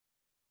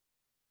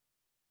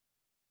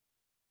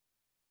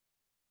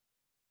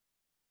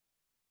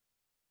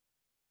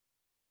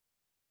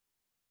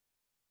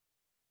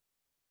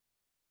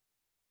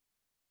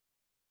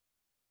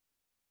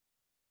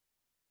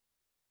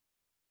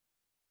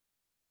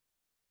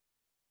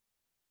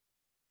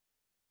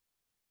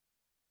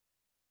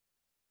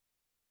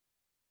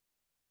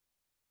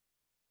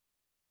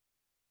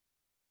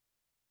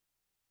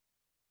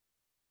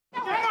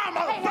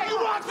You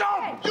want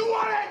some? You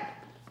want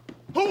it?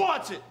 Who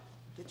wants it?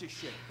 Get your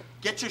shit.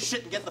 Get your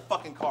shit and get in the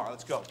fucking car.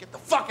 Let's go. Get the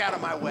fuck out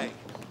of my way.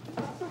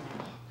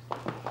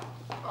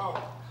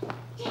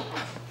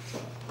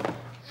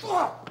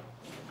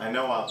 I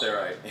know out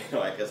there,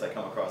 I guess I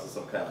come across as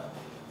some kind of,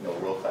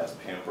 world-class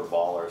pamper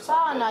baller or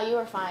something. Oh, no, you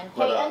were fine.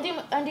 But,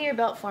 hey, undo your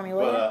belt for me,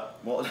 will you?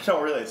 Well,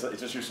 no, really, it's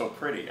just you're so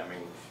pretty. I mean,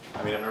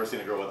 I've never seen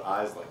a girl with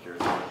eyes like yours.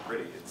 You're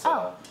pretty. It's,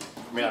 I've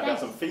got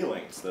some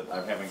feelings that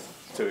I'm having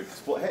to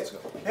explore. Hey,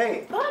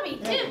 hey. Bobby,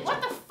 dude,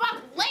 what the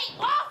fuck? Lay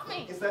off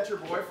me! Is that your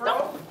boyfriend?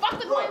 Don't fuck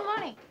with my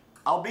money.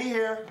 I'll be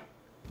here.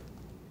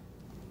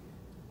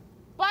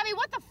 Bobby,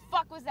 what the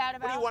fuck was that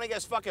about? What, do you want to get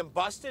us fucking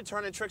busted,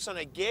 turning tricks on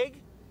a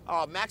gig?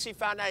 Oh, Maxie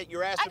found out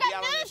your ass would be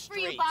out on the street.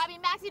 I got news for you, Bobby.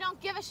 Maxie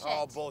don't give a shit.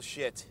 Oh,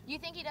 bullshit. You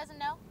think he doesn't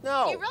know?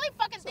 No. You really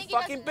fucking think he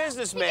doesn't know? He's a fucking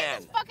businessman. He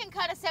gets his fucking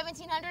cut of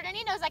 1,700, and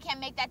he knows I can't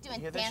make that doing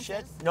dances.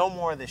 dances. Shit? No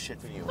more of this shit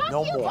for you. Fuck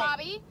no you, more.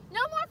 Bobby.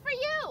 No more for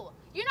you.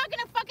 You're not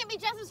gonna fucking be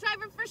Justin's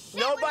driver for shit.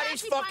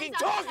 Nobody's fucking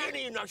talking to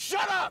you now.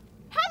 Shut up.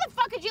 How the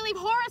fuck could you leave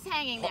Horace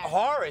hanging there?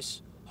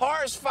 Horace?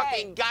 Horace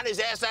fucking got his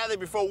ass out of there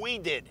before we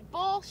did.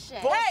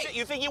 Bullshit. Bullshit. Hey,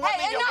 you think you want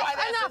me to get white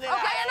ass in there?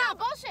 Okay, enough.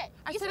 Bullshit.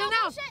 I said enough.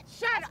 Bullshit?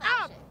 Shut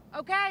up.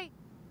 Okay.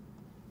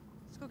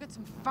 Let's go get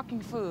some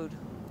fucking food.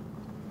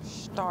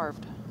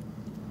 Starved.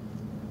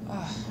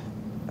 Ugh.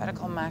 Better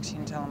call Maxie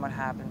and tell him what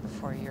happened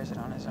before he hears it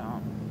on his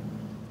own.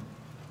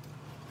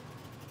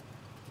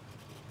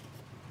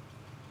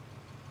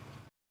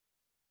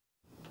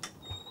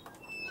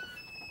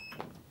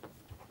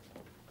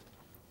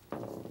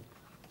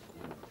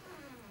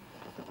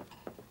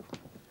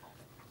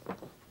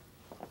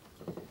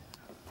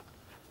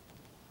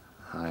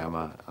 Hi,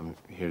 I'm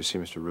here to see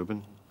Mr.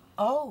 Rubin.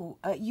 Oh,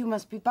 you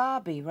must be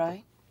Bobby,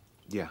 right?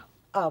 Yeah.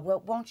 Oh,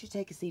 well, won't you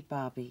take a seat,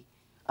 Bobby?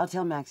 I'll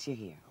tell Max you're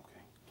here.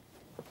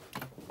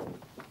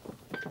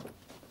 Okay.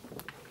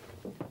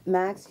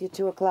 Max, your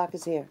 2 o'clock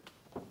is here.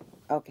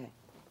 Okay.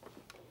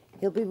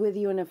 He'll be with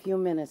you in a few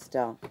minutes,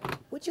 though.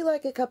 Would you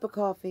like a cup of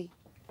coffee?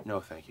 No,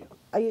 thank you.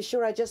 Are you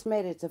sure? I just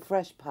made it. It's a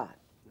fresh pot.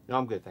 No,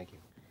 I'm good, thank you.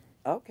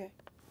 Okay.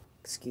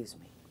 Excuse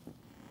me.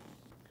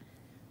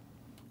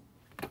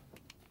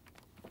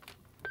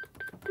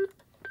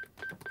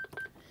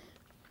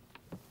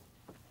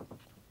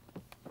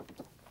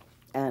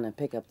 Anna,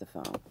 pick up the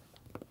phone.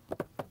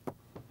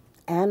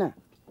 Anna,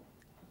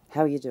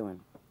 how are you doing?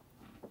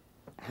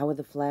 How are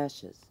the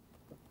flashes?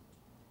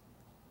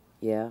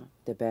 Yeah,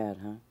 they're bad,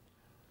 huh?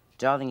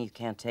 Darling, you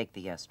can't take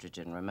the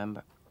estrogen,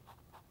 remember?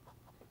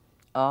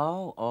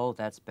 Oh,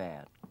 that's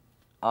bad.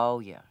 Oh,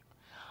 yeah.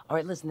 All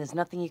right, listen, there's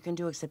nothing you can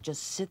do except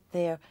just sit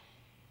there.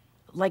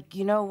 Like,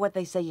 you know what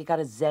they say, you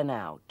gotta zen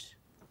out.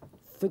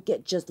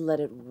 Forget, just let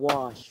it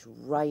wash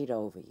right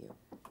over you.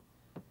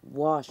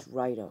 Wash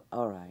right over,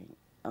 all right.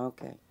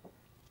 Okay.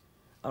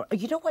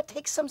 You know what?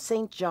 Take some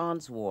St.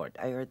 John's wort.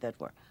 I heard that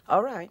word.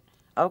 All right.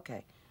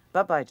 Okay.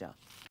 Bye-bye, John.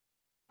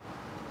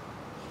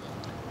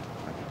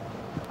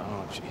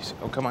 Oh, jeez.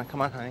 Oh, come on,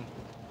 honey.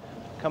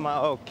 Come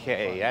on.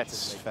 Okay,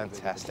 that's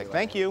fantastic.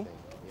 Thank you.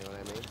 You know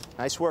what I mean?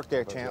 Nice work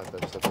there, champ.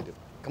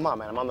 Come on,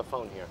 man. I'm on the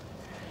phone here.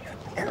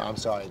 No, I'm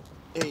sorry.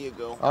 Here you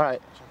go. All right.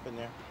 Jump in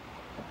there.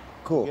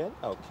 Cool. Good?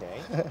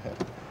 Okay.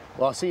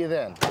 Well, I'll see you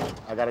then.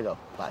 I gotta go.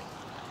 Bye.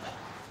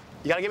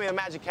 You gotta give me the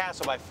magic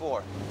castle by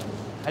 4.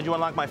 How'd you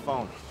unlock my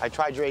phone? I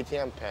tried your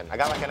ATM pen. I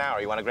got like an hour.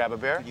 You wanna grab a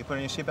beer? Can you put on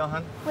your seatbelt,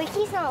 hon?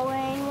 Ricky's not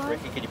wearing one.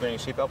 Ricky, can you put on your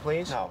seatbelt,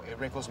 please? No, it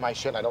wrinkles my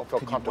shit. I don't feel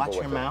comfortable with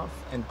it. Watch your mouth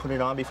and put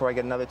it on before I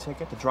get another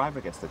ticket. The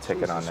driver gets the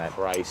ticket on that.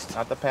 Christ.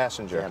 Not the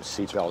passenger. Damn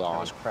seatbelt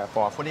on. Just crap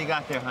off. What do you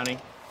got there, honey?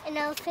 An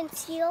elephant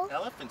seal.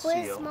 Elephant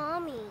Where's seal.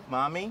 Mommy?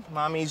 Mommy?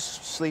 Mommy's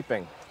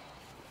sleeping.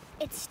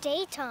 It's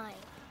daytime.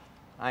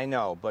 I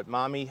know, but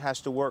Mommy has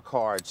to work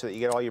hard so that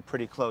you get all your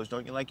pretty clothes.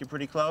 Don't you like your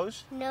pretty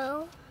clothes?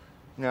 No.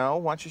 No?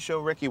 Why don't you show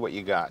Ricky what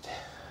you got?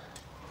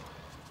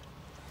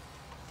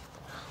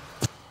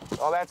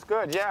 Oh, that's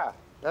good, yeah.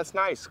 That's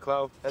nice,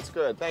 Chloe. That's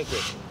good. Thank you.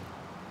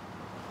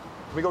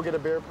 Can we go get a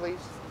beer,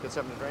 please? Get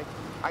something to drink?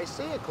 I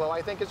see it, Chloe.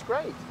 I think it's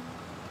great.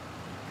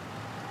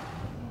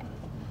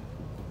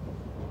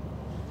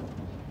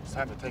 It's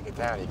time to take it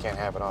down. You can't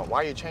have it on.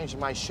 Why are you changing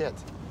my shit?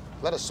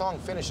 Let a song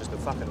finish is the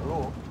fucking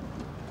rule.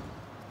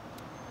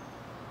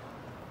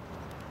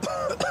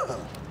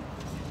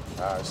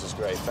 This is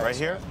great. Thanks, Right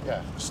here? man.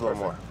 Yeah. Just a little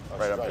more.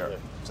 Right up there.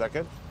 Is that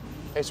good?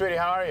 Hey, sweetie,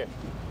 how are you?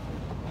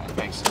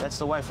 Thanks. That's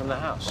the wife from the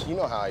house. You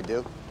know how I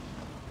do.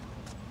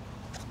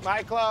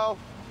 Bye, Chloe.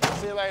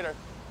 See you later.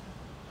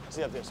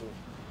 See you up there, sweetie.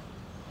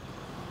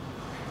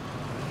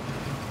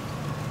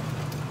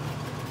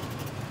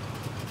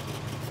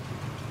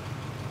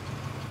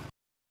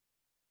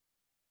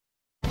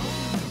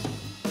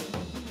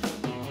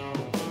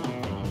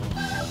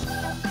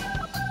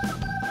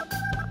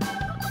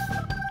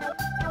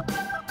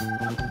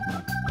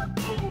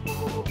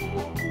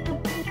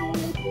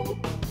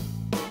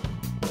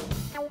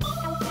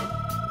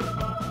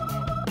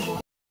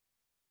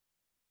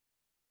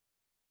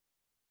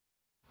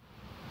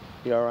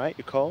 You all right?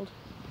 You cold?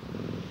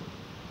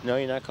 No,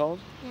 you're not cold?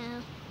 No.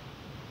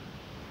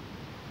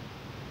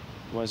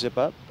 You want to zip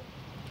up?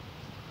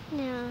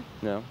 No.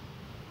 No?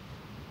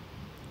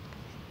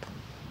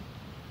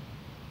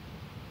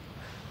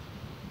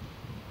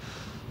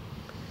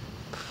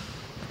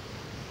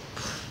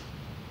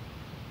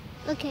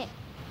 Okay.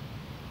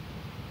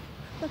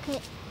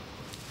 Okay.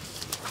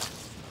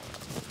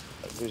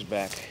 Who's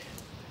back?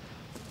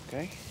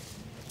 Okay.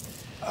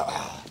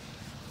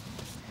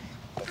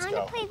 Let's I go.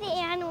 want to play the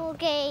animal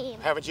game.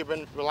 Haven't you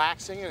been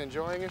relaxing and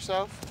enjoying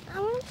yourself? I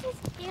want to play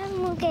the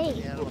animal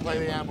game. We'll play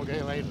the animal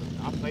game later.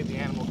 I'll play the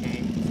animal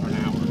game for an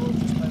hour.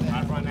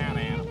 I've run out of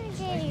animals.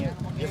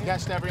 You've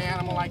guessed every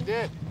animal I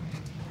did.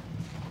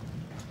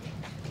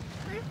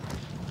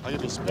 Oh, you'll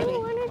be I spinning?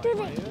 want to do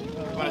the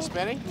You want to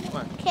spinning? Come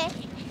on. Okay.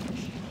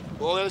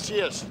 Well, there she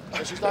is.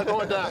 And she's not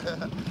going down.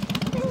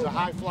 She's a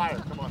high flyer.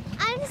 Come on.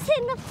 I'm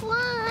sitting in the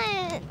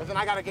front. But then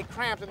I got to get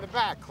cramped in the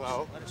back,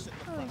 Chloe. Let her sit in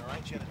the front, all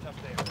right? She had a tough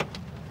day.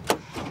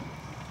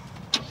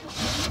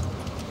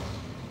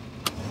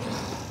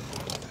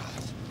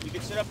 You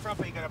can sit up front,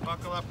 but you gotta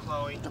buckle up,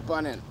 Chloe. The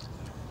bun in.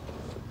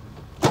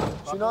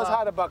 She knows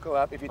how to buckle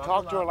up. If you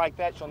talk to her like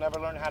that, she'll never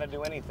learn how to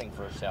do anything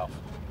for herself.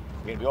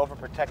 You're gonna be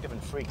overprotective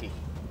and freaky.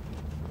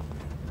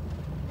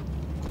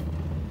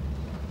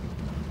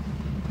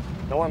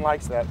 No one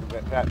likes that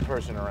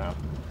person around.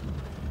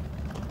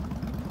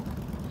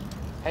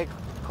 Hey,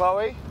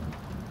 Chloe,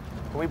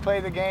 can we play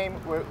the game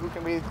where who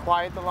can be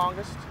quiet the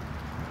longest?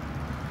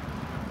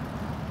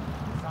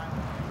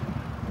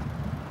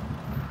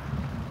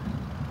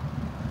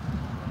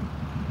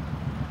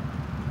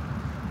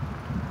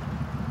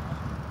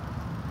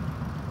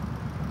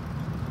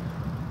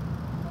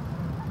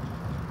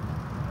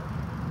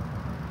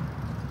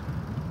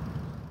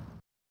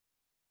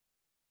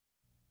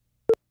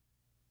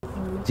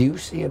 Do you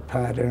see a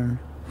pattern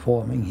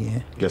forming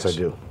here? Yes, I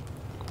do.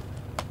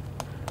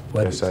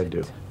 What yes, is I it?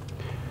 do.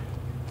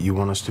 You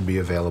want us to be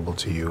available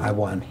to you. I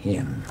want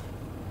him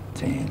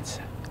to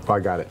answer. Oh, I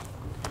got it.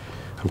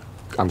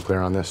 I'm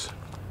clear on this.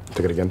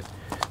 Take it again.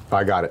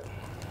 I got it.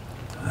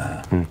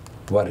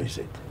 What is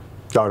it?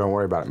 Oh, don't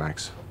worry about it,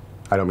 Max.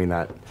 I don't mean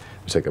that.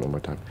 Let's take that one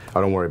more time.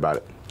 Oh, don't worry about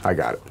it. I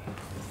got it.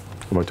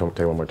 I'm going to take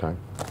it one more time.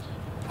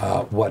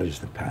 What is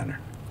the pattern?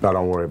 No,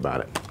 don't worry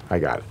about it. I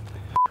got it.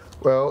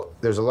 Well,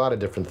 there's a lot of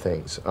different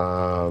things.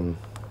 What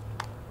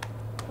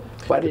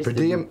the is per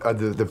diem?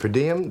 The per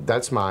diem,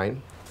 that's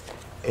mine.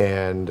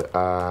 And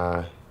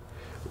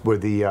where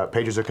the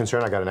pagers are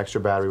concerned, I got an extra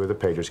battery where the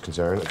pager's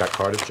concerned. I got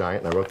Cardiff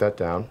Giant, and I wrote that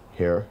down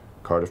here,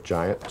 Cardiff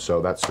Giant.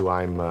 So that's who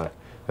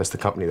that's the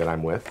company that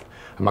I'm with.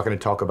 I'm not going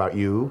to talk about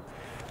you,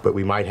 but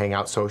we might hang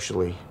out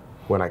socially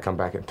when I come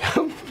back in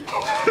town.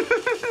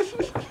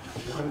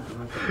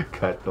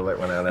 Cut the light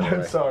one out anyway.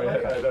 I'm sorry,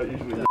 I don't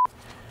usually.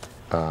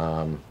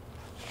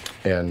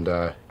 And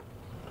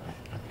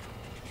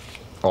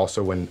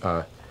also when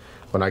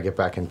I get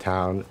back in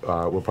town,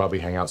 we'll probably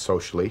hang out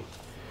socially.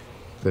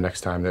 The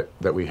next time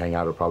that we hang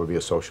out will probably be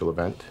a social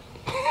event.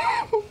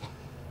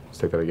 Let's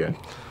take that again.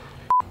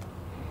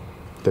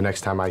 The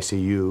next time I see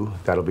you,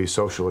 that'll be a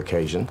social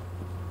occasion.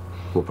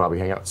 We'll probably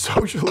hang out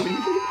socially.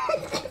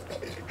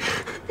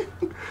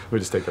 We'll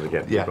just take that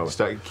again. Yeah,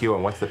 start Q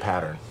on what's the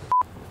pattern?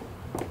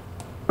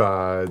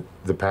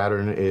 The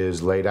pattern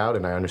is laid out,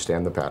 and I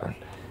understand the pattern.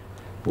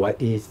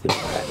 What is the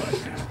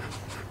pattern?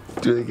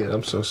 Do it again.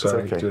 I'm so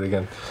sorry. okay. Do it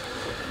again.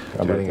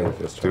 I'm Do it right there again. with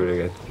this Do it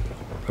again.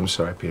 I'm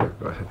sorry, Peter.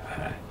 Go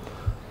ahead.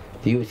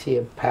 Do you see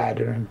a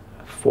pattern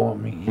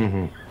forming here?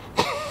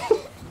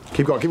 Mm-hmm.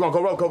 Keep going. Keep going.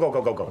 Go.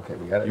 Go. Okay,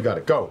 we got it. You got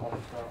it. Go.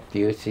 Do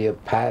you see a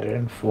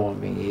pattern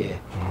forming here?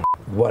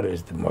 What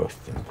is the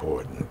most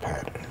important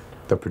pattern?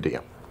 The per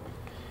diem.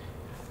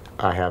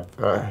 I have.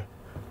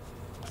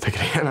 Take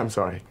it again. I'm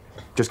sorry.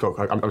 Just go.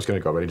 I'm just going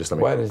to go. Ready? Just let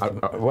me.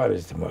 What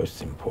is the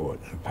most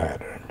important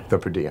pattern? The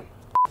per diem.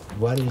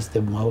 What is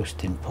the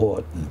most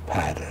important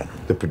pattern?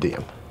 The per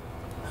diem.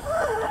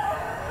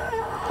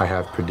 I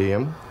have per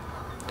diem,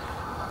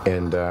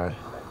 and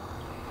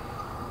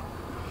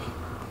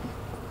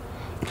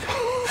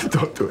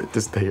don't do it.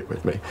 Just stay it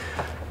with me.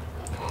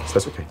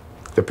 That's okay.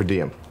 The per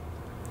diem.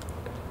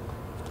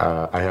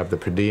 I have the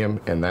per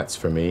diem, and that's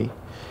for me.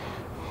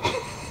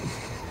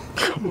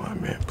 Come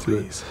on, man,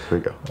 please. Here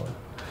we go.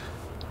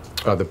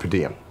 The per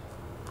diem.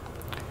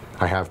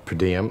 I have per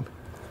diem,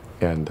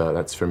 and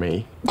that's for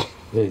me.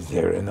 Is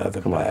there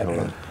another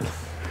pattern?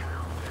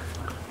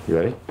 You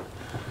ready?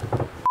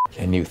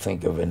 Can you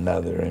think of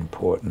another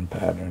important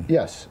pattern?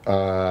 Yes.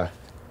 I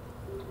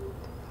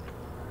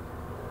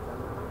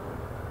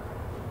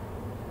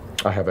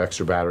have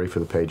extra battery for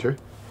the pager.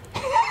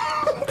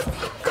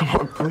 Come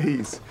on,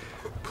 please.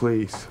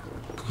 Please.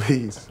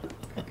 Please.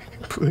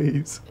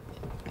 Please.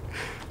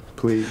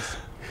 Please.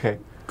 Okay.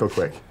 Go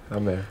quick.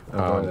 I'm there. I'm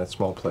going to that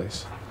small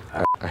place.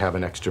 I have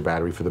an extra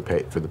battery for the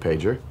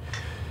pager.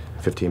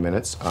 15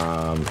 minutes.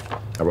 I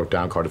wrote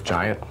down Cardiff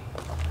Giant,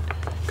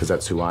 because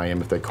that's who I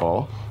am if they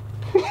call.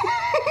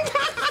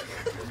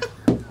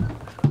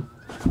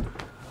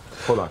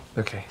 Hold on.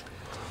 Okay.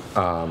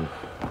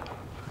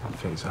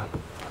 Faizon.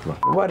 Come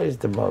on. What is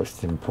the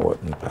most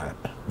important pattern?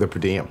 The per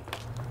diem.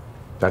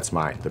 That's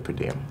mine, the per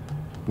diem.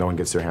 No one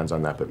gets their hands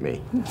on that but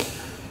me.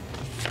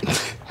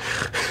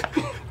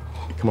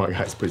 Come on,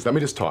 guys, please. Let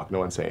me just talk. No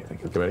one say anything.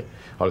 Okay, ready?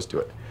 I'll just do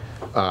it.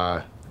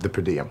 The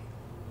per diem.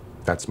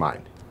 That's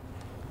mine.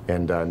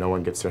 And no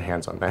one gets their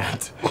hands on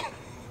that.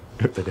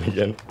 Take it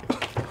again.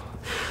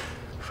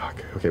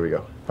 Fuck. Okay, here we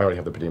go. I already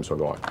have the per diem, so I'll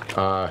go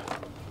on.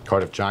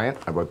 Cardiff Giant.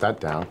 I wrote that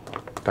down.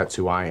 That's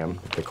who I am.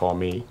 They call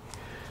me.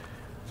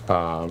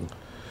 Hold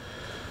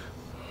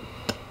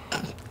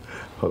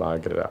on, I'll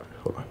get it out.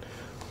 Hold on.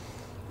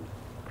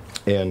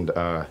 And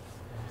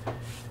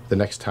the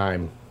next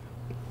time,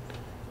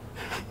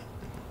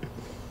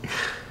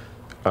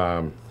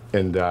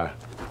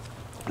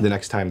 the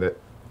next time that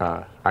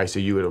I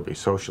see you, it'll be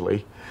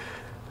socially.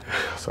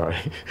 Sorry.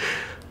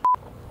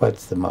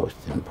 What's the most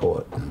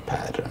important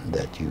pattern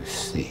that you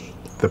see?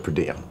 The per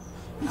diem.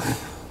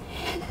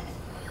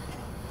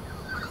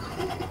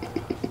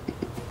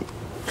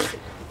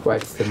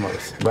 What's the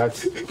most?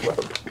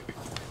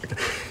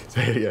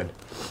 Say it again.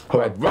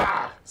 Hold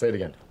on. Say it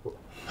again.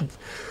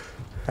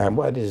 And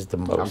what is the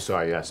most? I'm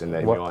sorry, yes, and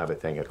then we all have a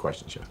thing at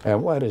questions, yeah.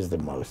 And what is the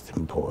most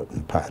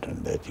important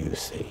pattern that you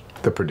see?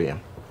 The per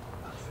diem.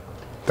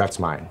 That's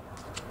mine.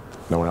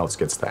 No one else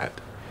gets that.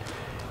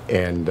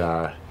 And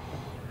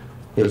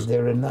is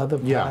there another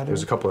pattern? Yeah,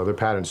 there's a couple other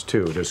patterns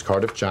too. There's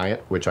Cardiff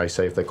Giant, which I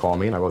say if they call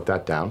me, and I wrote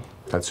that down.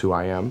 That's who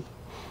I am.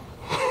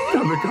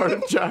 I'm the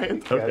Cardiff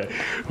Giant. Okay,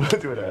 we'll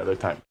do it another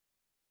time.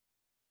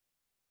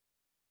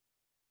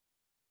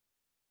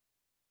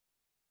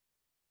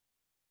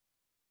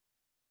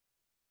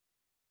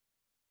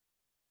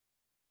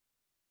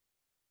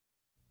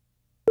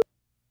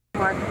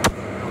 Mark.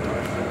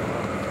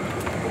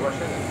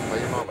 Play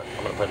your moment.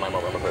 I'm gonna play my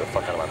moment. I'm gonna play the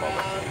fuck out of my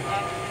moment.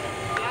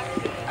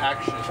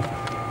 Action.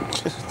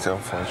 Just so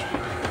funny.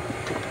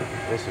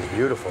 This is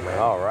beautiful, man.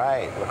 All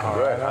right. Looking All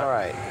good, right. huh? All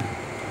right.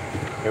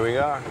 Here we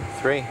go.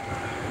 3.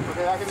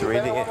 Okay, I can do Three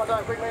better. to One get- more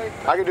time, quickly.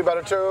 I can do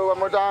better too. One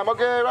more time.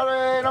 Okay,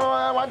 ready?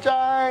 One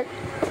time.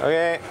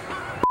 Okay.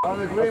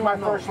 What's my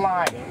first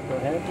line?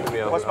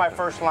 What's my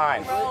first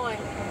line?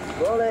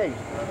 Rolling.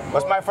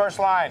 What's my first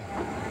line?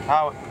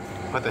 How?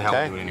 What the hell?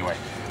 Okay. Do it anyway.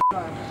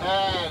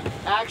 And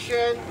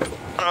action.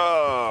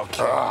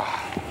 Okay.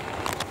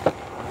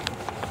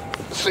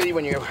 See,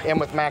 when you're in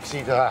with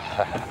Maxie,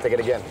 take it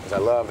again, because I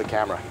love the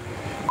camera.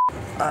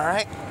 All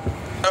right.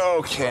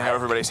 Okay, now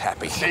everybody's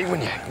happy. See,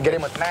 when you get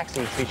in with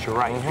Maxie, treat you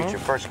right. Treat you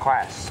first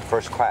class.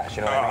 First class,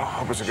 you know what I mean?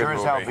 Hope it's a good Sure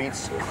as hell movie.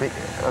 beats.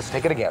 Let's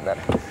take it again, then.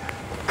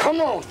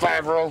 Come on,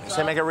 Favreau.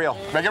 Say make it real.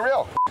 Make it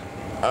real.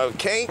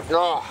 Okay.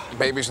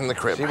 Baby's in the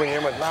crib. See, when you're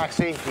in with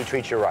Maxie, he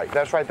treats you right.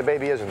 That's right, the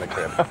baby is in the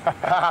crib. You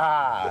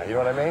know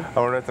what I mean? I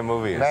wonder what the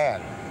movie is.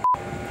 Man.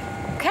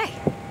 Okay.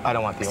 I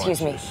don't want the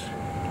Excuse orange me. juice.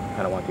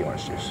 I don't want the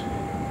orange juice.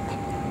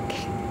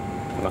 Okay.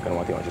 I'm not gonna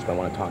want the orange juice, but I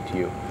want to talk to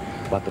you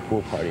about the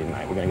pool party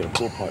tonight. We're gonna get a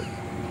pool party.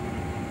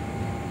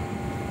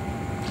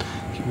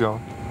 Keep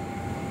going.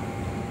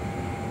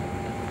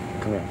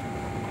 Come here.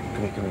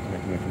 Come here.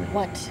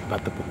 What?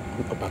 About the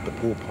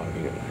pool party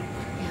tonight.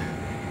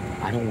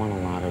 I don't want a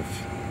lot of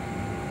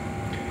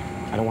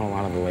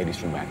the ladies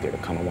from back there to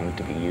come. I want it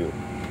to be you.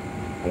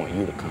 I want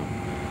you to come.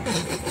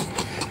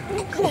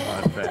 Come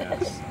on,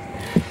 fast.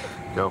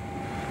 Go.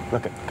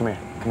 Look, come here.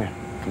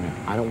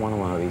 I don't want a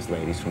lot of these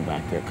ladies from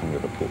back there coming to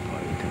the pool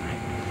party tonight.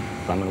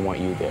 But I'm gonna want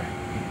you there.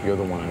 You're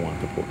the one I want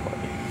at the pool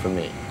party, for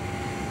me.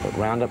 But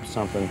round up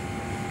something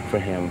for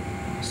him,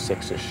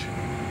 6-ish.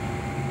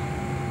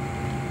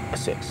 A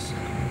 6.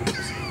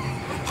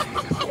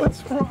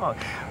 What's wrong? All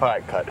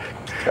right, cut.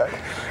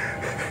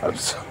 I'm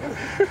sorry.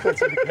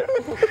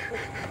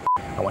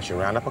 I want you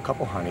to round up a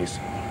couple honeys.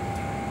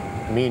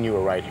 Me and you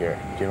are right here.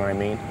 Do you know what I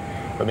mean?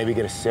 But maybe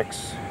get a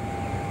 6.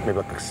 Maybe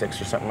like a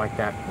 6 or something like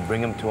that.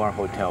 Bring them to our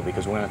hotel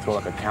because we're gonna throw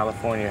like a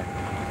California.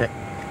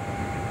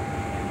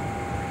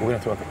 We're gonna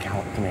throw like a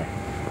come here.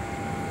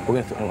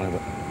 We're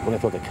gonna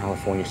throw like a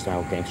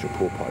California-style gangster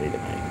pool party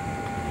tonight.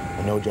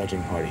 A no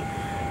judging party.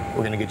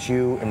 We're gonna get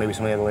you and maybe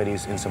some of the other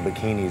ladies in some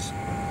bikinis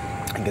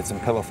and get some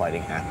pillow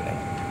fighting happening.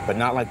 But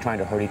not like trying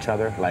to hurt each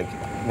other, like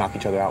knock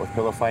each other out with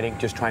pillow fighting.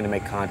 Just trying to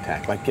make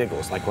contact, like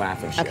giggles, like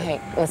laugh and shit. Okay,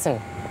 listen,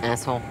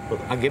 asshole.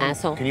 I'll give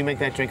asshole. Can you make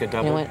that drink a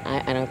double? You know what?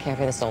 I don't care if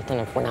you're the Sultan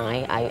of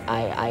Brunei.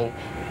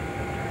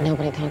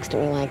 Nobody talks to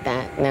me like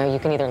that. Now, you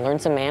can either learn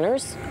some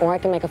manners, or I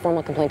can make a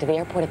formal complaint to the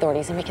airport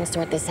authorities, and we can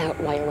sort this out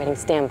while you're waiting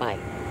standby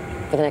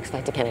for the next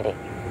flight to Kennedy.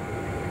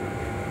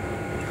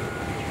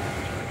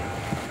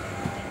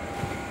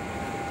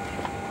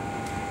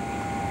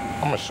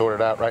 I'm gonna sort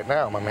it out right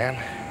now, my man.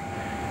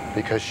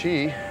 Because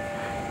she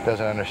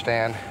doesn't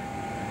understand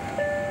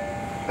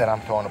that I'm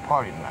throwing a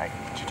party tonight.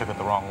 She took it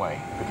the wrong way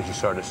because you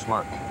started to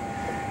smirk.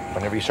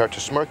 Whenever you start to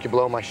smirk, you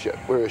blow my shit.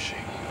 Where is she?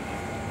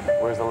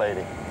 Where's the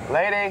lady?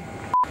 Lady!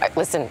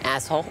 Listen,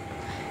 asshole.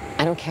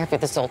 I don't care if you're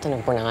the Sultan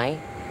of Brunei.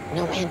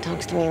 No man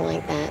talks to me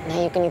like that. Now,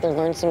 you can either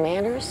learn some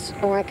manners,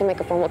 or I can make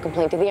a formal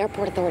complaint to the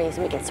airport authorities,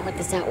 and we can sort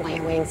this out while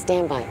you're waiting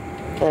standby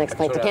for the next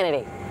flight to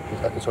Kennedy.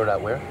 I can sort it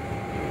out where?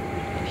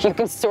 You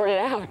can sort it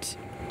out.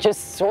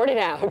 Just sort it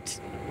out.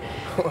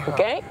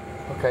 Okay?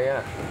 Okay,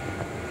 yeah.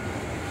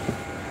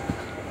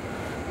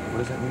 What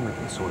does that mean, we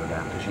can sort it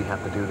out? Does she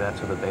have to do that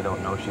so that they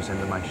don't know she's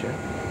into my shit?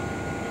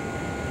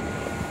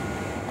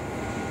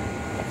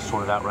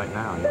 sort it out right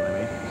now, you know what I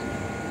mean?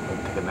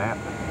 Take a nap.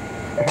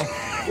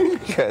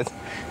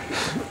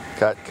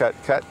 Cut.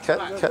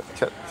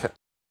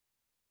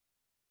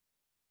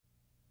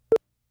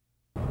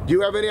 Do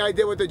you have any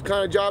idea what the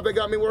kind of job they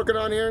got me working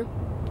on here?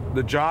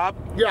 The job?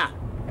 Yeah.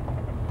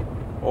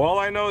 All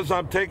I know is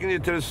I'm taking you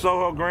to the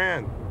Soho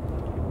Grand.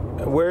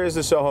 Where is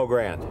the Soho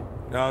Grand?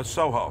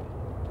 Soho.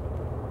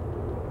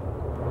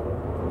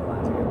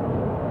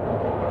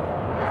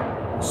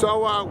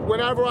 So,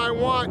 whenever I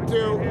want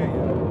to...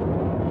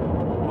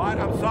 What?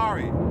 I'm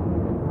sorry.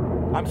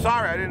 I'm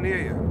sorry, I didn't hear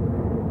you.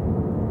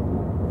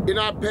 You're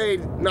not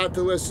paid not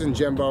to listen,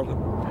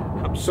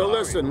 Jimbo. So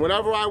listen,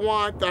 whenever I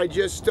want, I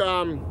just,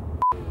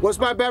 what's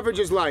my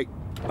beverages like?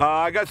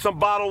 I got some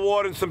bottled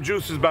water and some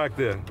juices back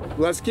there.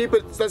 Let's keep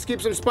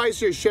some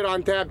spicier shit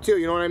on tap too,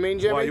 you know what I mean,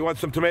 Jimmy? Why, you want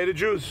some tomato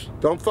juice?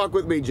 Don't fuck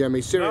with me,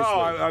 Jimmy, seriously.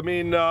 No, I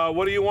mean,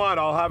 what do you want?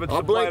 I'll have it I'll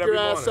supplied blink your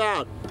every ass morning.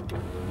 out.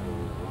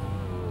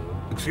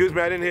 Excuse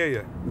me, I didn't hear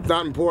you. It's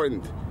not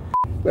important.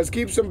 Let's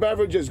keep some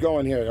beverages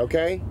going here,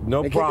 okay?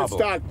 No and problem. Keep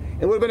it stocked.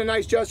 It would have been a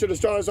nice gesture to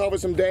start us off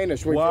with some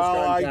Danish when we first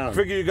got in town. I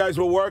figured you guys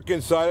were working,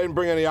 so I didn't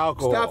bring any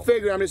alcohol. Stop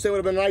figuring. I'm just saying it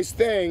would have been a nice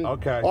thing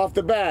off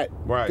the bat.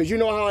 Right. Because you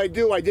know how I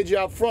do. I did you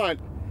out front.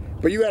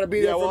 But you got to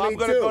be there for me, too. I'm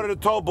going to go to the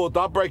toll booth.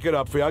 I'll break it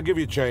up for you. I'll give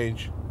you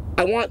change.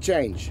 I want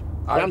change.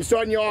 I'm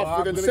starting you off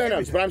with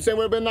incentives. But I'm saying it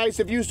would have been nice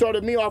if you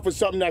started me off with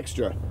something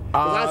extra.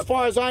 As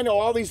far as I know,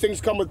 all these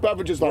things come with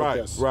beverages like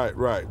this.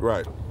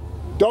 Right.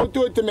 Don't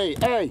do it to me.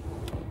 Hey,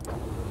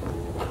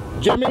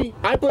 Jimmy,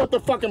 I put up the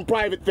fucking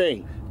private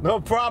thing. No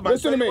problem.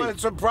 Listen to me.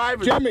 It's some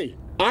privacy. Jimmy,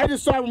 I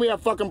decide when we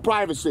have fucking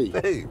privacy.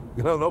 Hey,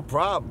 no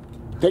problem.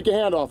 Take your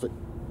hand off it.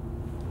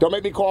 Don't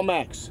make me call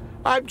Max.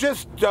 I'm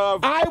just,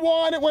 I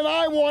want it when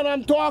I want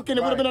I'm talking.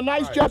 It would have been a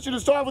nice gesture to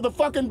start with the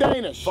fucking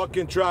Danish.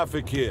 Fucking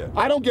traffic here.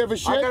 I don't give a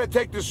shit. I gotta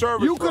take the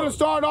service. You could have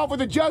started off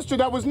with a gesture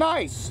that was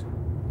nice.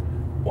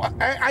 Well,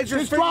 I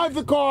just drive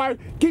the car,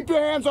 keep your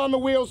hands on the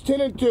wheels,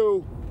 10 and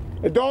 2,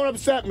 and don't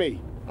upset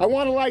me. I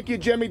want to like you,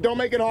 Jimmy. Don't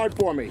make it hard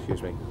for me.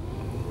 Excuse me.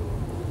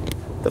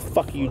 The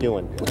fuck are you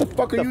doing? What the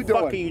fuck are you doing? The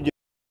fuck are you doing?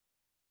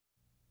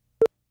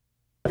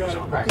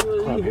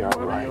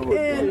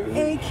 And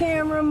a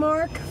camera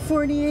mark,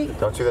 48.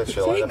 Don't do that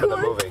shit. Line up in the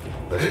movie.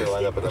 That shit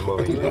line up in the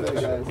movie. You do that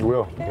shit. We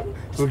will.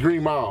 It's the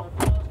Green Mile.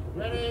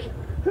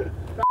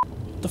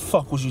 The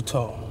fuck was you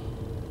told?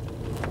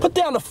 Put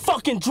down the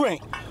fucking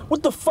drink.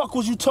 What the fuck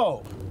was you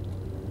told?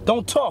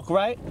 Don't talk,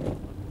 right?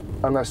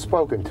 I'm not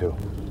spoken to.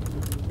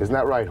 Isn't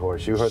that right,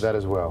 Horse? You heard that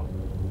as well.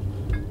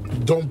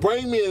 Don't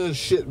bring me in this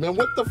shit, man.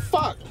 What the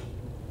fuck?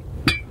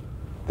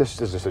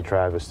 This is just a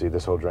travesty,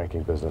 this whole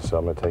drinking business, so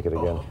I'm going to take it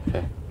again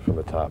from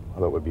the top. I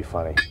thought it would be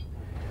funny.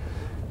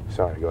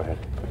 Sorry, go ahead.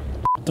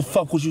 What the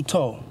fuck was you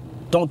told?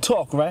 Don't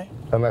talk, right?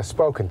 Unless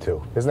spoken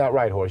to. Isn't that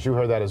right, Horse? You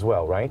heard that as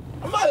well, right?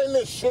 I'm not in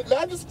this shit, man.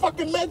 I just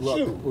fucking met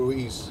you.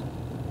 Ruiz.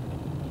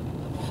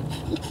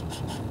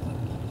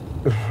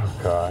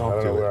 God, I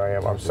don't know where I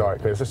am. I'm sorry.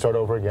 Let's just start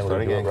over again. We're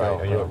going to do it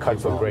right. And your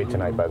cuts look great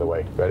tonight, by the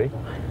way. Ready?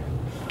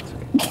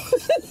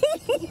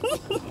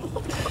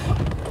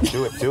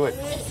 Do it.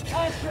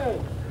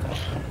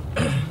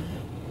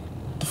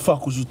 The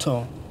fuck was you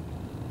told?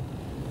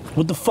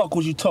 What the fuck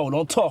was you told?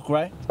 Don't talk,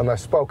 right?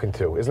 Unless spoken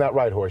to. Isn't that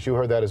right, Horse? You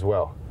heard that as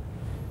well.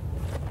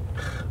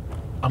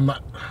 I'm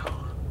not.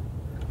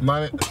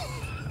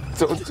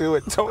 Don't do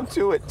it. Don't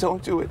do it.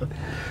 Don't do it.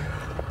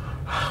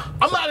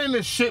 I'm not in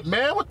this shit,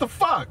 man. What the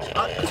fuck?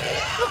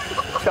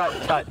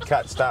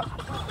 Cut. Stop.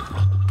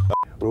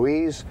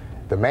 Ruiz,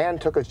 the man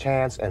took a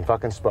chance and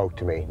fucking spoke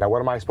to me. Now, what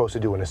am I supposed to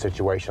do in a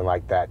situation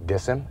like that?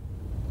 Diss him?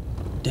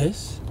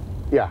 Diss?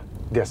 Yeah,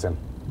 diss him.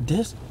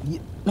 Diss?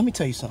 Let me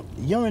tell you something.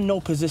 You're in no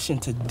position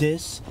to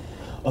diss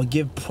or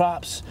give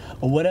props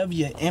or whatever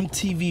your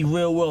MTV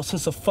Real World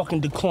sense of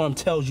fucking decorum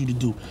tells you to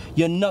do.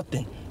 You're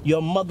nothing. You're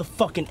a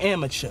motherfucking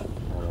amateur.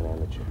 I'm an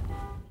amateur.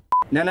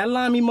 Now that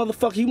limey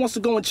motherfucker, he wants to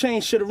go and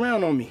change shit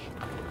around on me.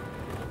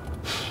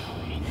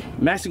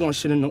 Maxie gonna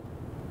shit in no...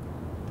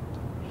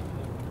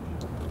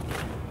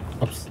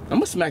 I'm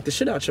gonna smack the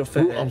shit out your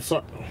fat ass. I'm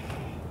sorry.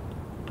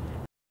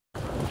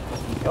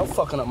 Y'all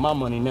fucking up my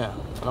money now.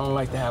 I don't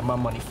like to have my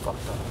money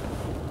fucked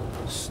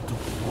up.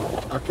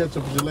 Stupid. I'll catch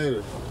up with you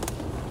later.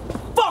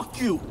 Fuck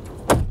you!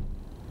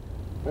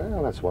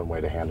 Well, that's one way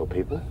to handle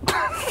people.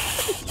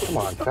 Come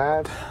on,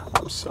 Fav.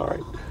 I'm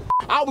sorry.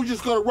 I was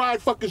just gonna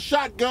ride fucking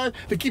shotgun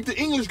to keep the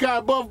English guy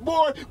above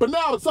board, but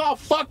now it's all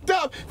fucked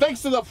up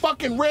thanks to the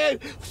fucking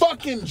red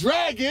fucking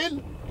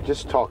dragon.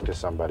 Just talk to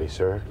somebody,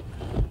 sir.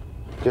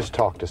 Just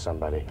talk to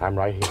somebody. I'm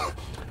right here.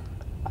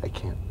 I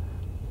can't.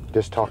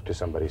 Just talk to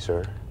somebody,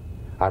 sir.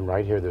 I'm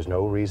right here. There's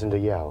no reason to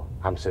yell.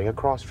 I'm sitting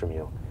across from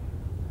you.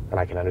 And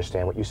I can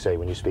understand what you say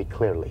when you speak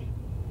clearly.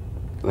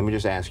 Let me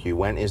just ask you,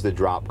 when is the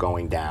drop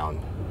going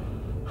down?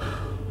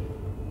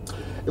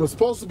 It was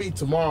supposed to be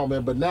tomorrow,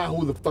 man, but now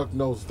who the fuck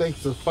knows?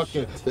 Thanks to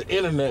fucking the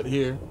internet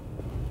here.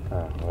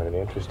 Oh, what an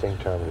interesting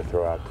term to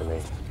throw out to me.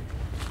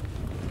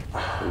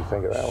 You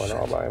think of that one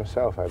all by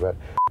himself, I bet.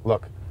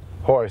 Look,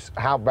 Horace,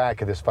 how bad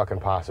could this fucking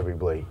possibly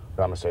be? I'm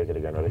gonna say it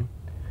again, ready?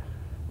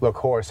 Look,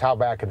 horse, how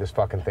bad could this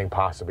fucking thing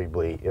possibly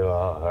be?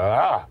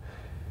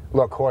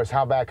 Look, horse,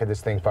 how bad could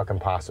this thing fucking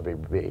possibly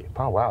be?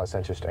 Oh, wow, that's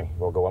interesting.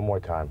 We'll go one more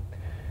time.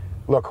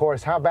 Look,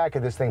 horse, how bad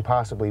could this thing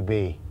possibly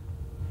be?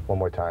 One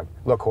more time.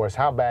 Look, horse,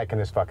 how bad can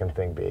this fucking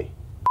thing be?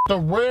 The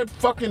red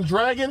fucking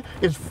dragon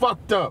is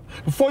fucked up.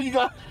 Before you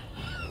got...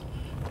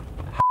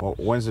 Well,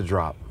 when's the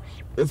drop?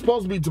 It's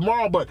supposed to be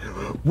tomorrow, but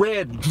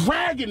Red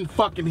Dragon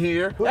fucking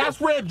here.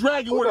 That's Red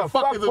Dragon. Where the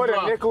fuck is the put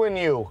drop? a nickel in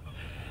you?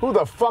 Who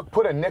the fuck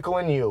put a nickel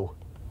in you?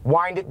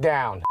 Wind it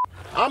down.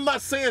 I'm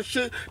not saying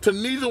shit to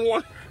neither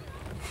one.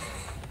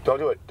 Don't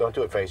do it. Don't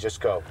do it, Faze.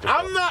 Just go.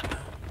 I'm not.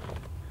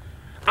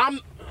 I'm.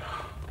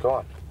 Go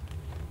on.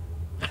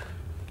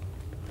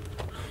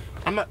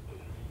 I'm not.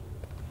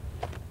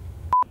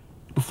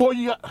 Before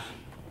you got.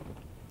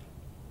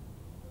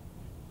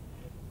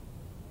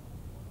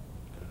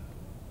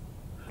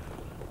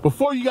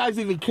 Before you guys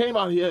even came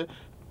out here.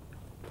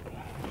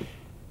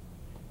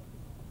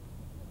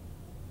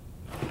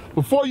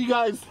 Before you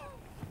guys.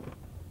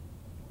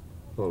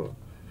 Hold on.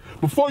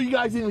 Before you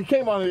guys even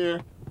came out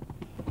here.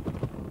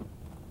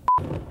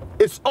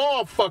 It's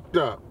all fucked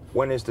up.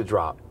 When is the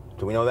drop?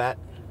 Do we know that?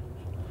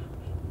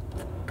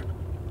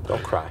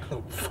 Don't cry.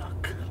 Oh,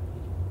 fuck.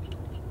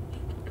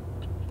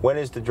 When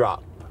is the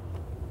drop?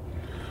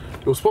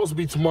 It was supposed to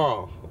be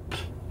tomorrow.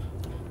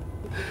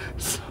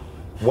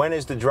 When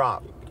is the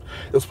drop?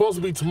 It was supposed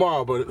to be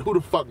tomorrow, but who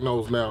the fuck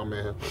knows now,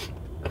 man?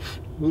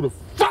 Who the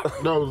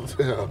fuck knows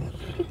now?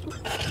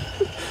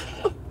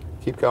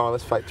 Keep going.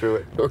 Let's fight through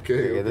it.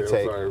 Okay. The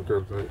tape.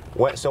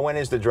 Sorry. So when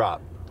is the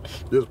drop?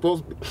 It's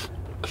supposed to be.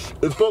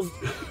 It's supposed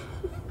to...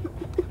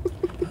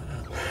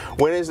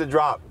 When is the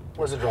drop?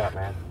 Where's the drop,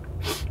 man?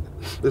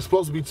 It's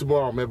supposed to be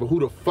tomorrow, man, but who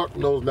the fuck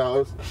knows now?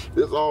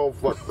 It's all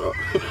fucked up.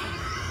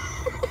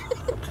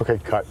 Okay,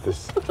 cut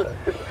this. Come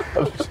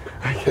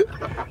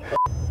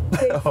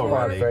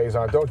on,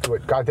 Faizon, don't do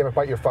it. God damn it,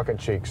 bite your fucking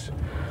cheeks.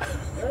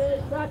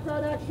 Hey, back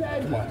on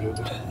action! Come on, dude.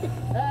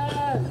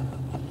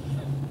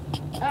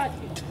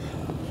 Action!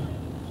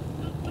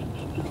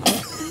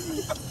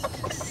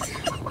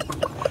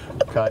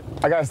 Cut.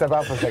 I gotta step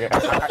out for a second. I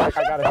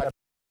gotta step.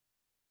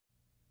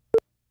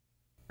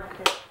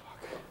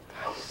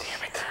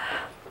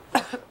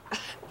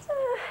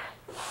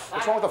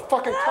 What's wrong with the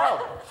fucking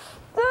tub?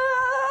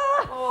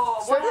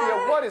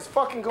 Cynthia, what is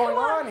fucking going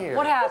on here?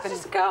 What happened?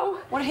 Just go.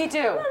 What did he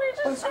do?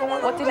 What's going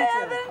on? What did he do? I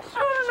don't know.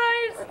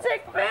 I used to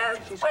take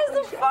baths.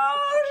 Where's the phone?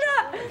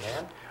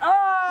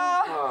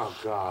 Oh,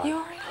 God. You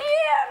alright?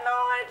 Yeah, no,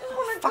 I just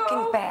want to go.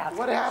 Fucking bath.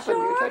 What happened?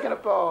 You're taking a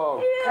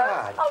boat.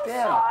 Yeah, God I'm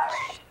damn.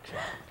 sorry.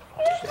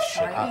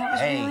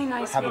 Hey, really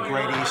nice have a meeting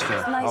great you. Easter.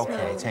 It's nice Okay,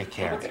 meeting you. take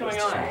care. What's going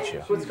Nice to on? meet you.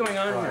 What's going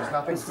on here?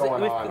 Nothing's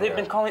going on.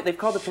 They've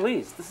called the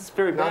police. This is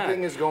very bad.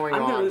 Nothing is going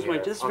on. I'm gonna lose my.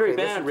 here. This is very Okay,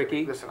 bad, listen,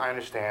 Ricky. Listen, I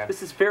understand.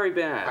 This is very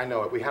bad. I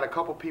know it. We had a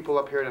couple people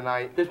up here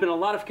tonight. There's been a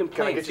lot of Can I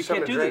complaints. get you You something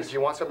can't to do drink? this. Do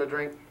you want something to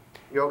drink?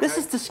 You okay? This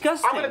is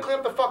disgusting. I'm gonna clean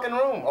up the fucking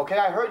room, okay?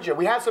 I heard you.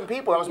 We had some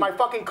people. That was my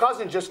fucking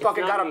cousin just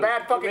fucking got a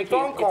bad fucking Ricky,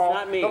 phone call. It's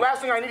not me. The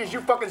last thing I need is you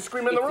fucking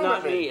screaming in the room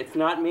at me. It's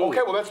not me.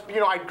 Okay, well, that's,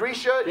 you know, I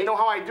grease you. You know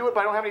how I do it,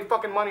 but I don't have any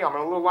fucking money. I'm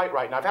a little light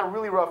right now. I've had a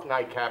really rough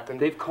night, Captain.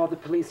 They've called the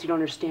police. You don't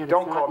understand.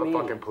 Don't it's call not the me.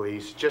 fucking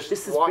police. Just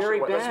This is wash very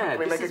it away. bad.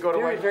 Let's This make is it go to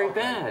very, way. very Okay.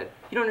 bad.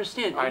 You don't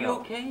understand. I Are you know.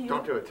 okay?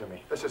 Don't do it to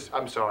me. Let's just,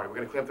 I'm sorry. We're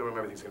gonna clean up the room.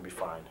 Everything's gonna be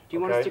fine. Do you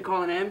want us to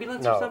call an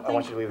ambulance or something? No, I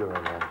want you to leave the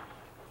room, man.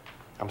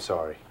 I'm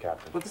sorry,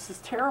 Captain. Well, this is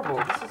terrible.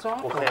 This is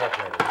awful. We'll clean it up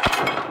later.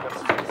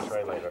 Let's do this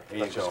right later. There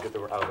Let's you just go.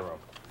 get out of the room.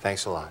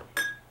 Thanks a lot.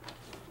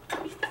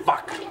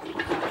 Fuck.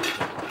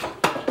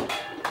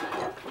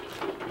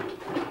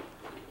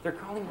 They're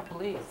calling the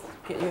police.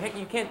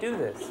 You can't do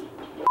this.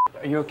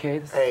 Are you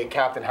okay? Hey,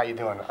 Captain, how you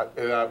doing?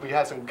 We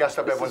had some guests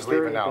up. Everyone's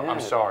leaving now.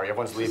 I'm sorry.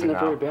 Everyone's leaving now.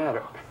 This isn't very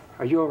bad.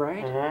 Are you all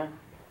right? Mm-hmm.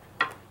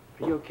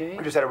 Are you okay?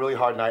 We just had a really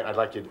hard night. I'd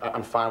like you.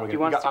 I'm fine. Do you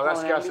want us to our call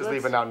last an guest is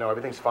ambulance? leaving now. No,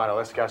 everything's fine. Our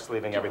last guest is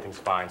leaving. Everything's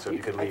fine. So if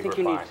you could leave, we're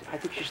fine. I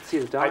think you should see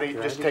the doctor. I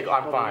think just take.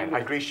 I'm fine.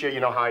 I grease you.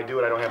 You know how I do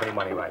it. I don't have any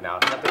money right now.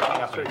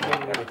 Nothing.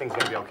 Everything's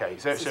gonna be okay.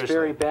 This is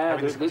very bad.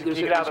 Can you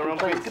get out of the room,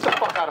 please? Get the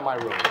fuck out of my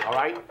room. All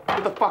right?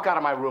 Get the fuck out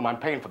of my room. I'm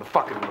paying for the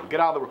fucking room. Get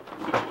out of the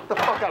room. Get the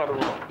fuck out of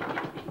the room.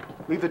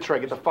 Leave the tray.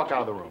 Get the fuck out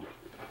of the room.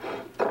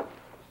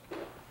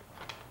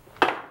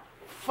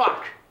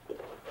 Fuck.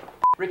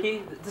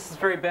 Ricky, this is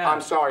very bad. I'm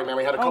sorry, man.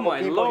 We had a couple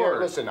people here. Lord.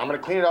 Listen, I'm gonna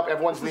clean it up.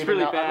 Everyone's This is leaving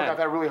really now. bad. I've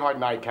had a really hard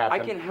night, Captain.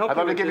 I can help I'd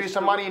love you to give with you this,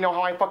 some but money. You know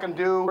how I fucking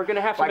do. We're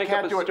gonna have to But make I can't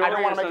up a do it. story I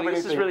don't want to or make up something.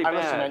 This anything. is really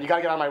Listen, bad. man. You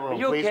gotta get out of my room, Are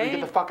you please. Will okay? you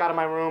get the fuck out of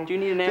my room? Do you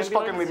need an Just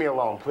ambulance? fucking leave me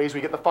alone, please. Will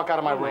you get the fuck out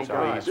of my Oh my room,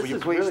 God. please? This Will you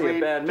is please really a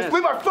leave? bad mess. Just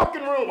leave my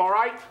fucking room, all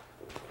right?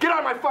 Get out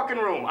of my fucking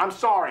room. I'm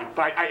sorry,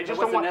 but I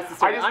just don't want.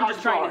 necessary. I'm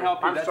just trying to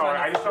help you. I'm That's sorry.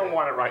 not I just don't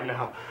want it right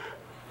now.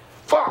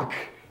 Fuck.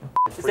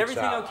 Is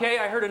everything okay?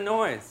 I heard a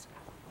noise.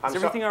 Is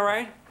everything all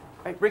right?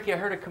 Ricky, I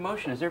heard a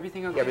commotion. Is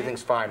everything okay?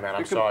 Everything's fine, man. I'm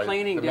You're sorry.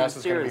 complaining The mess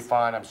is gonna be downstairs.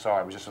 fine. I'm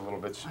sorry. It was just a little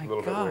bit My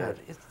weird. God,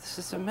 this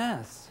is a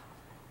mess.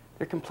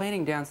 They're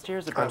complaining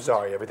downstairs about. I'm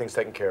sorry, everything's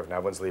taken care of now.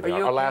 Everyone's leaving. Are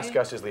you Our okay? last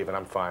guest is leaving.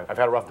 I'm fine. I've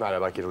had a rough night. I'd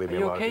like you to leave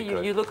me alone. Are you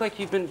okay? You look like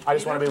you've been. I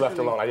just want to be left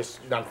alone.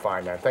 I'm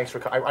fine, man. Thanks for.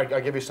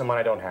 I give you some money.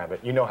 I don't have it.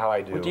 You know how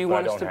I do. Well, do you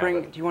want us to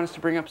bring? Do you want us to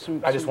bring up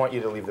some? I just want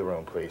you to leave the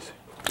room, please.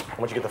 I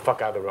want you to get the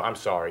fuck out of the room. I'm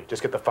sorry.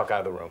 Just get the fuck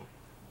out of the room.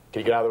 Can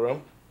you get out of the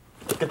room?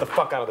 Get the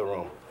fuck out of the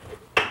room.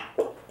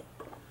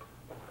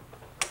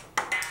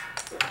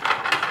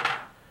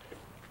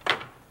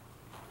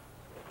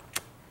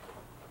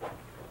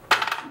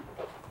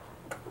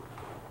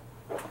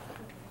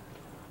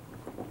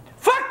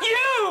 Fuck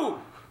you!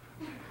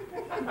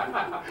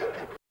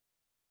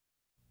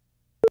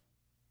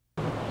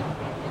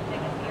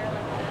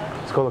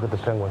 Let's go look at the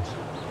penguins.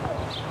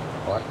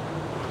 What?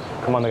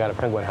 Come on, they got a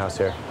penguin house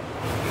here.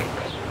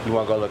 You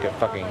want to go look at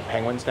fucking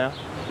penguins now?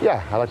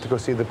 Yeah, I like to go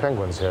see the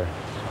penguins here.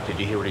 Did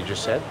you hear what he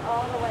just said?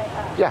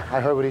 Yeah, I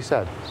heard what he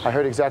said. I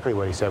heard exactly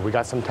what he said. We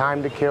got some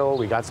time to kill.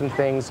 We got some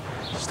things.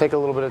 Just take a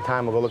little bit of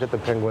time. We'll go look at the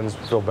penguins.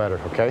 Feel better,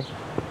 okay?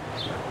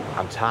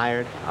 I'm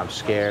tired. I'm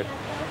scared.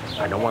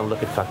 I don't want to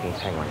look at fucking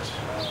penguins.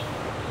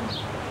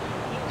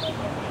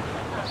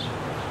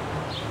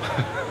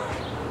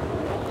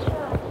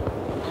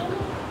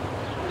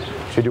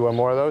 Should we do one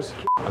more of those?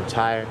 I'm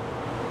tired.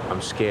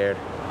 I'm scared.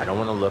 I don't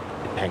want to look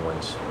at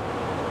penguins.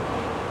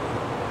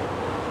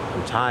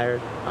 I'm tired.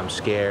 I'm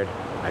scared.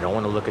 I don't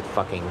want to look at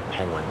fucking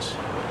penguins.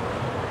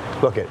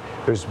 Look it,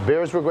 there's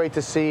bears were great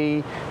to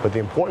see, but the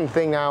important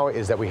thing now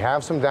is that we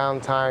have some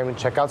downtime,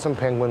 check out some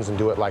penguins and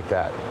do it like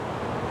that.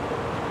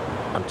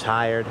 I'm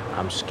tired.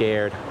 I'm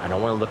scared. I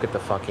don't want to look at the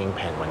fucking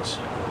penguins.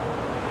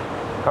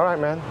 All right,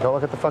 man. Don't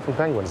look at the fucking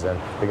penguins then.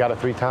 We got it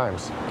 3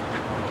 times.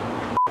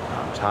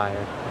 I'm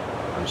tired.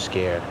 I'm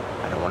scared.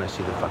 I don't want to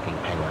see the fucking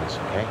penguins,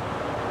 okay?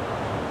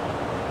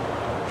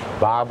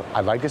 Bob,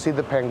 I'd like to see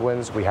the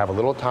penguins. We have a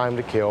little time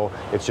to kill.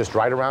 It's just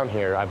right around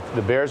here.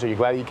 The bears, are you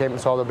glad you came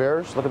and saw the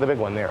bears? Look at the big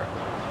one there,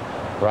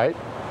 right?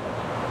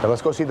 Now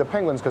let's go see the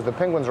penguins, because the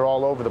penguins are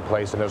all over the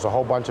place, and there's a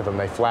whole bunch of them.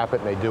 They flap it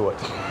and they do it.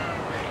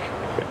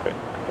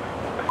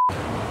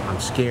 I'm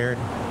scared.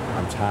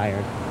 I'm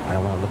tired. I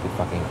don't want to look at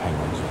fucking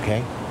penguins,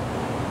 okay?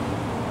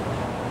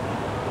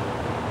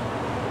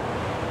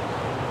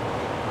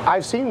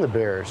 I've seen the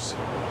bears.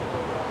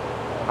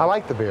 I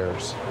like the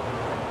bears.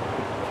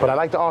 But I'd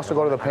like to also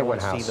go to the penguin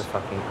house.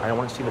 I don't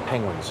want to see the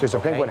penguins. There's a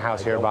penguin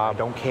house here, Bob. I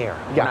don't care.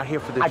 Yeah. We're not here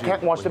for the zoo. I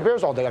can't watch the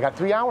bears all day. I got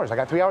 3 hours. I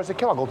got 3 hours to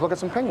kill. I'll go look at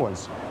some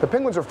penguins. The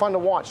penguins are fun to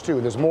watch,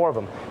 too. There's more of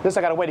them. This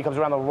I got to wait. He comes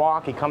around the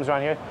rock. He comes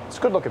around here. It's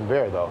a good-looking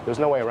bear, though. There's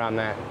no way around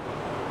that.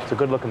 It's a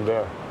good-looking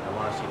bear. I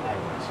want to see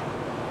penguins.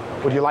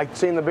 Would you like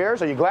seeing the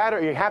bears? Are you glad or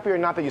are you happy or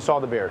not that you saw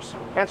the bears?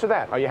 Answer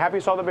that. Are you happy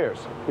you saw the bears?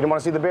 You didn't want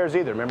to see the bears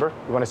either, remember?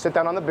 You want to sit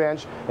down on the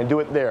bench and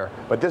do it there.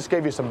 But this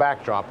gave you some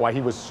backdrop while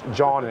he was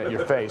jawing at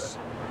your face.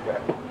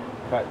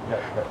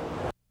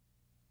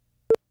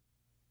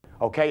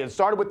 Okay, it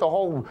started with the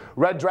whole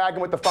red dragon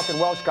with the fucking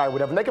Welsh guy or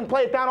whatever. And they can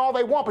play it down all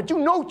they want, but you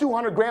know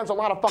 200 grand's a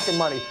lot of fucking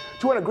money.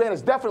 200 grand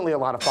is definitely a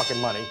lot of fucking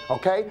money,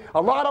 okay?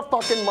 A lot of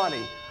fucking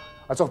money.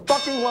 That's a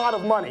fucking lot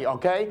of money,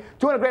 okay?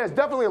 200 grand is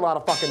definitely a lot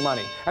of fucking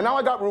money. And now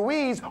I got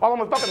Ruiz, all I'm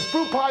a fucking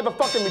fruit pie, the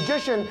fucking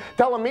magician,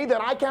 telling me that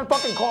I can't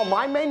fucking call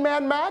my main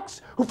man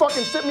Max, who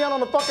fucking sit me out on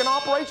the fucking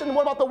operation. And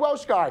what about the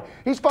Welsh guy?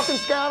 He's fucking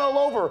scattered all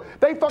over.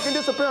 They fucking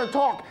disappear and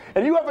talk.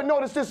 And you haven't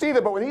noticed this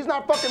either, but when he's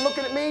not fucking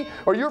looking at me,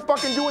 or you're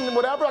fucking doing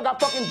whatever, I got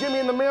fucking Jimmy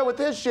in the mirror with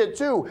his shit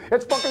too.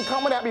 It's fucking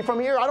coming at me from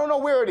here. I don't know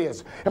where it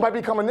is. It might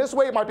be coming this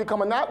way, it might be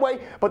coming that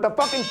way, but the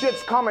fucking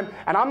shit's coming,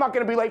 and I'm not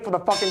gonna be late for the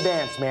fucking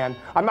dance, man.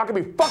 I'm not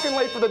gonna be fucking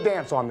late for the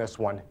dance on this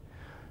one.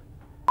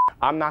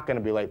 I'm not gonna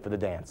be late for the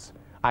dance.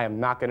 I am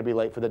not gonna be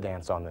late for the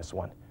dance on this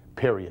one.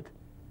 Period.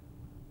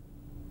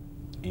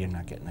 You're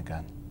not getting a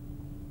gun.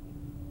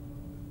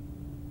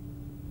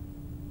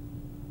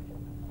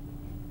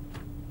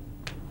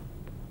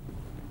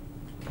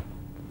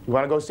 You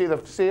wanna go see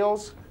the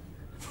seals?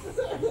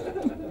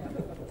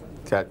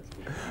 Ted.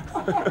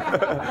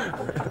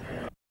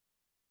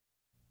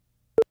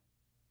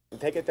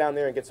 Take it down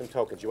there and get some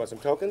tokens. You want some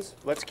tokens?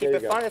 Let's keep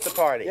it fun at the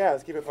party. Yeah,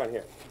 let's keep it fun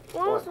here.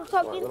 Want some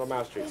tokens? Little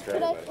mouse treats for We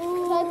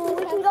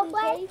everybody. can go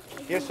play?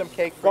 Here's some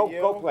cake for you.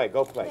 Go play,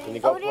 go play. Can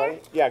you go Over play? there?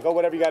 Yeah, go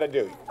whatever you gotta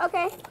do.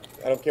 Okay.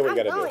 I don't care what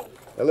you I'm gotta going. do.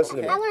 Now listen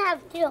to me. I'm gonna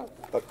have 2.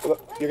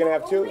 Look, you're gonna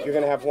have 2, you're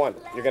gonna have 1.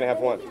 You're gonna have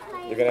 1.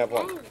 You're gonna have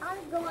 1.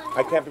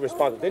 I can't be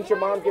responsible. Didn't your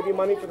mom give you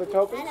money for the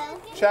tokens?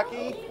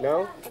 Chucky?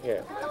 No?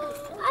 Here.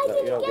 No,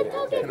 you don't get it.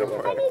 Okay,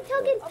 I need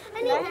tokens.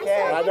 I need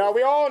Okay. No,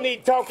 we all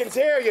need tokens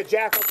here, you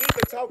jackal. Keep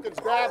the tokens.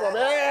 Grab them.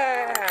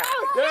 Yeah!